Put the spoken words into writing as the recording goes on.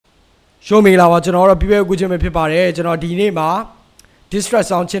show me လာပါကျွန်တော်တို့ပြပြကူချင်းပဲဖြစ်ပါတယ်ကျွန်တော်ဒီနေ့မှာ distress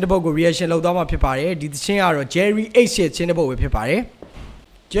sound ချင်းတစ်ပုတ်ကို reaction လုပ်သွားမှာဖြစ်ပါတယ်ဒီချင်းကတော့ Jerryx ရဲ့ချင်းတစ်ပုတ်ပဲဖြစ်ပါတယ်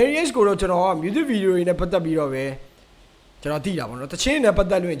Jerryx ကိုတော့ကျွန်တော်က music video တွေနဲ့ပတ်သက်ပြီးတော့ပဲကျွန်တော်သိတာပေါ့နော်တချင်းနဲ့ပတ်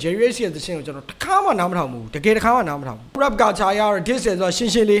သက်လို့ Jerryx ရဲ့တချင်းကိုကျွန်တော်တစ်ခါမှနားမထောင်ဘူးတကယ်တစ်ခါမှနားမထောင်ဘူး rap ကခြားရတော့ diss ဆိုတော့ရှ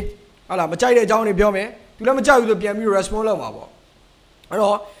င်းရှင်းလေးဟာလားမကြိုက်တဲ့အကြောင်းတွေပြောမယ်သူလည်းမကြိုက်ဘူးဆိုပြန်ပြီး response လုပ်မှာပေါ့အဲ့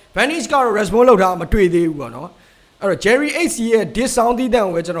တော့ Vannex ကတော့ response လုပ်တာမတွေ့သေးဘူးပေါ့နော်အဲ့တော့ Jerryx ရဲ့ diss sound တီးတဲ့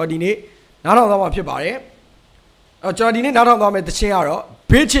ကိုပဲကျွန်တော်ဒီနေ့နားထောင်သွားမှာဖြစ်ပါတယ်အဲ့ကျွန်တော်ဒီနေ့နားထောင်သွားမယ့်တခြင်းကတော့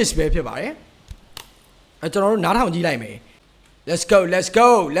bitches ပဲဖြစ်ပါတယ်အဲ့ကျွန်တော်တို့နားထောင်ကြည့်လိုက်မယ် let's go let's go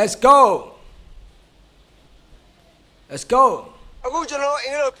let's go let's go အခုကျွန်တော်အ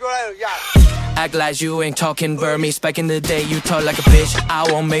င်္ဂလိပ်ပြောလိုက်လို့ရတယ် Act like you ain't talking Burmese. Back in the day, you talk like a bitch. I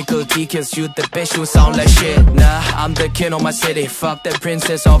won't make a tea cause you the bitch who sound like shit. Nah, I'm the king of my city. Fuck the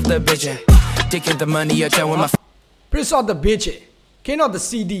princess of the bitch. Taking the money, you're done with my prince of the bitch. King of the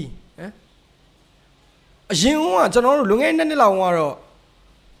CD. အရင်ကကျွန်တော်တို့လွန်ခဲ့တဲ့နှစ်လောက်ကတော့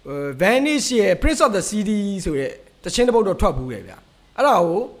Vannex ရဲ့ Prince of the CD ဆိုတဲ့တခြင်းတစ်ပုတ်တော့ထွက်ဘူးလေဗျအဲ့ဒါ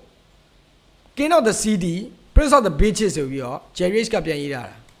ကို King of the CD Prince of the bitches ဆိုပြီးတော့ Jerryx ကပြန်ရေးထား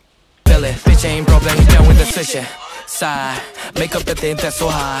တာ Bitch ain't problem, you done with the switching side. Make up the thing that's so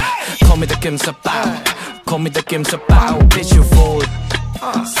high. Call me the Kim Sabao. Call me the Kim Sabao. Bitch, you fool.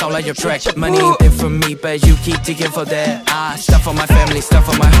 Sound like your track. Money ain't there for me, but you keep digging for that. Stuff for my family, stuff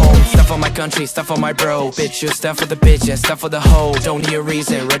for my home, stuff for my country, stuff for my bro. Bitch, you stuff for the bitch and stuff for the hoe. Don't need a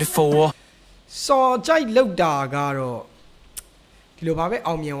reason, ready for war. So ကြိုက်လောက်တာကတော့ဒီလိုပါပဲ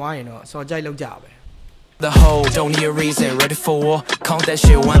အောင်မြင်သွားရင်တော့စော်ကြိုက်လောက်ကြပဲ The hoe, don't need a reason, ready for war. Count that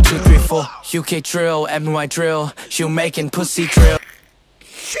shit, 1, 2, 3, 4. UK drill, MY drill. You making pussy drill.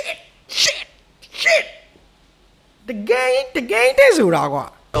 Shit. The game တဲ့ဆိုတာကွာ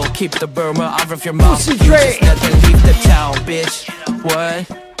Oh, keep the Burma out of your mouth. Pussy You Dre. just never leave the town, bitch. What?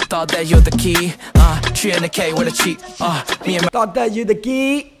 Thought that you're the key. 300K with a cheat. Me and my thought that you the key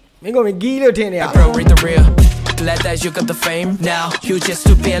မင်းကမင်း key လို့ထင်နေရ bro read the real. Glad that you got the fame. Now you just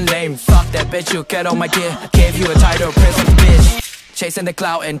stupid and lame. Fuck that bitch, you get on my gear. Gave you a title, prince of the bitch. Chasing the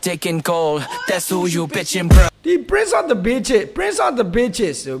cloud and taking gold. That's who you bitchin', bro. The Prince of the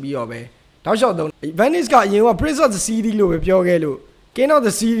bitches ဆိုပြီးတော့ပဲတောက်လျှောက်သုံး Vannex ကအရင်က Prince of the CD လို့ပဲပြောခဲ့လို့ King of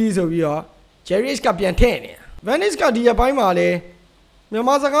the CD ဆိုပြီးတော့ Jerryx ကပြန်ထည့်နေတာ Vannex ကဒီအပိုင်းမှာလဲမြန်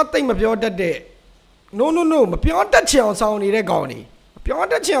မာစကားတိတ်မပြောတတ်တဲ့ no မပြောတတ်ချင်အောင်ဆောင်းနေတဲ့ကောင်တွေပြော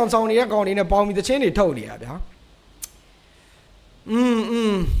တတ်ချင်အောင်ဆောင်းနေတဲ့ကောင်တွေနဲ့ပေါင်းပြီးတချင်းတွေထုတ်နေတာဗျာ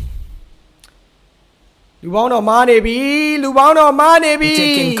လူပေါင်းတော့မားနေပြီ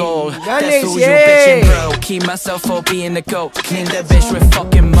Taking gold. That's who you bitchin', bro. Keep myself for being the GOAT. Clean that bitch with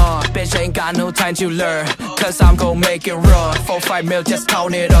fucking mud. Bitch ain't got no time to learn. Cause I'm gon' make it raw. 4-5 mil, just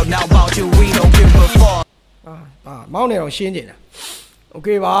count it up. Now about you, we don't give a fuck. မောင်းနေတော့ရှင်းနေတာ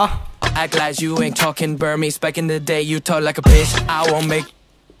Okay ပါ Act like you ain't talking Burmese. Back in the day, you talk like a bitch. I won't make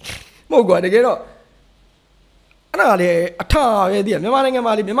မဟုတ်ကွာတကယ်တော့အဲ့ဒါလေအထာပဲတည်မြန်မာနိုင်ငံ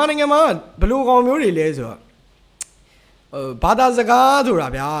မှာဘလူကောင်မျိုးတွေလဲဆိုတော့ဘာသာစကားဆိုတာ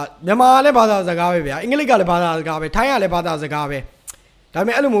ဗျာမြန်မာလည်းဘာသာစကားပဲဗျာအင်္ဂလိပ်ကလည်းဘာသာစကားပဲထိုင်းကလည်းဘာသာစကားပဲဒါပေ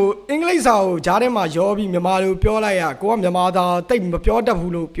မဲ့အဲ့လိုမျိုးအင်္ဂလိပ်စာကိုဂျားထဲမှာရောပြီးမြန်မာလိုပြောလိုက်ရကိုကမြန်မာသားတိတ်မပြောတတ်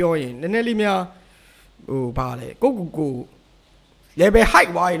ဘူးလို့ပြောရင်နည်းနည်းလေးများဘာလဲကို level height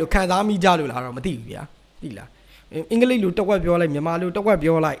ဝိုင်းလို့ခံစားမိကြလို့လားတော့မသိဘူးဗျာသိလားအင်္ဂလိပ်လိုတစ်ခွက်ပြောလိုက်မြန်မာလိုတစ်ခွက်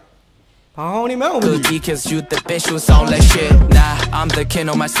ပြောလိုက်Cause you the bitch who sound like shit. Nah, I'm the king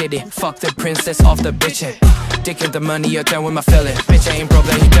of my city. Fuck the princess of the bitch. Taking the money, you're done with my feeling. Bitch ain't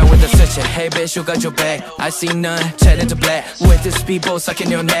problem, you done with the switching. Hey bitch, you got your back. I see none, chatting to black. With this people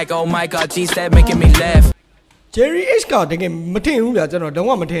sucking your neck. Oh my god, G's that making me laugh. Jerryx ကတကယ်မထင်ဘူးဗျာကျွန်တော်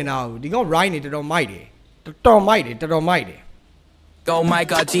တော့မထင်တာဘူးဒီကောင် right နေတော်တော်မိုက်တယ်တော်မိုက်တယ် Oh my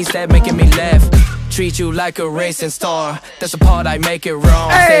god, G's that making me laugh. Treat you like a racing star. That's the part I make it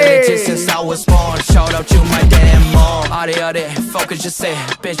wrong. Say it just since I was born. Shout out to my damn mom. All day, focus just say,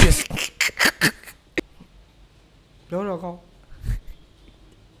 bitches.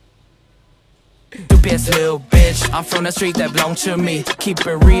 You bitch, little bitch. I'm from the street that belong to me. Keep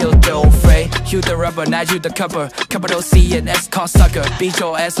it real, don't fake. You the rubber, not you the cover. Capital C and S call sucker. Beat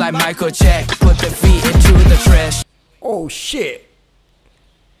your ass like Michael Jack. Put the V into the trash. Oh shit.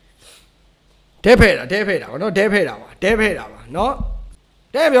 တဲဖဲတာနော်တဲဖဲတာပါနော်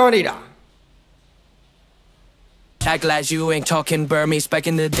တဲပြောနေတာ Act like you ain't talking Burmese. Back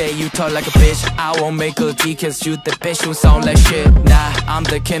in the day, you talk like a bitch. I won't make a tea cause you the bitch who sound like shit. Nah, I'm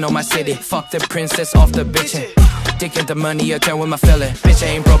the king of my city. Fuck the princess of the bitch. Taking the money, you're done with my feeling. Bitch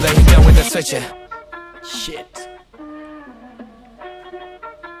ain't problem, you done with the switching. Shit.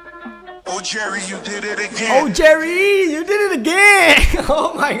 Oh Jerry, you did it again. Oh Jerry, you did it again. Oh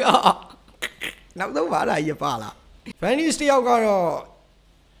my god. နောက်တော့ပါလာရပါလား Vannex တယောက်ကတော့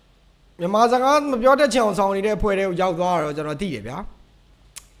မြန်မာစကားမပြောတတ်ချင်အောင်ဆောင်နေတဲ့အဖွဲ့တွေကိုရောက်သွားတော့ကျွန်တော်သိတယ်ဗျာ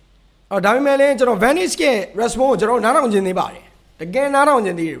အော်ဒါပေမဲ့လည်းကျွန်တော် Vannex ရဲ့ response ကိုကျွန်တော်နားထောင်ခြင်းသေးပါတယ်တကယ်နားထောင်ခြ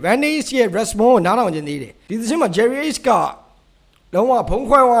င်းသေးတယ် Vannex ရဲ့ response ကိုနားထောင်ခြင်းသေးတယ်ဒီသချင်းမှာ Jerryx ကလုံးဝဖုံး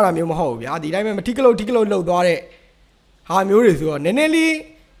ခွဲသွားတာမျိုးမဟုတ်ဘူးဗျာဒီတိုင်းပဲမတိကလုတ်လှုပ်သွားတဲ့ဟာမျိုးတွေဆိုတော့နည်းနည်းလေး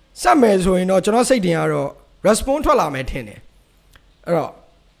စက်မယ်ဆိုရင်တော့ကျွန်တော်စိတ်တင်ကတော့ response ထွက်လာမယ်ထင်တယ်အဲ့တော့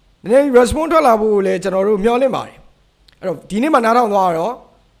နည်းနည်း response ထွက်လာဖို့လည်းကျွန်တော်တို့မျှော်လင့်ပါတယ်အဲ့တော့ဒီနေ့မှနားထောင်သွားတော့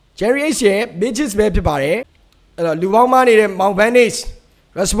Jerryx ရဲ့ bitches ပဲဖြစ်ပါတယ်အဲ့တော့လူပေါင်းမနေတဲ့မောင် Vannex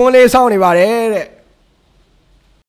response လေးစောင့်နေပါတယ်တဲ့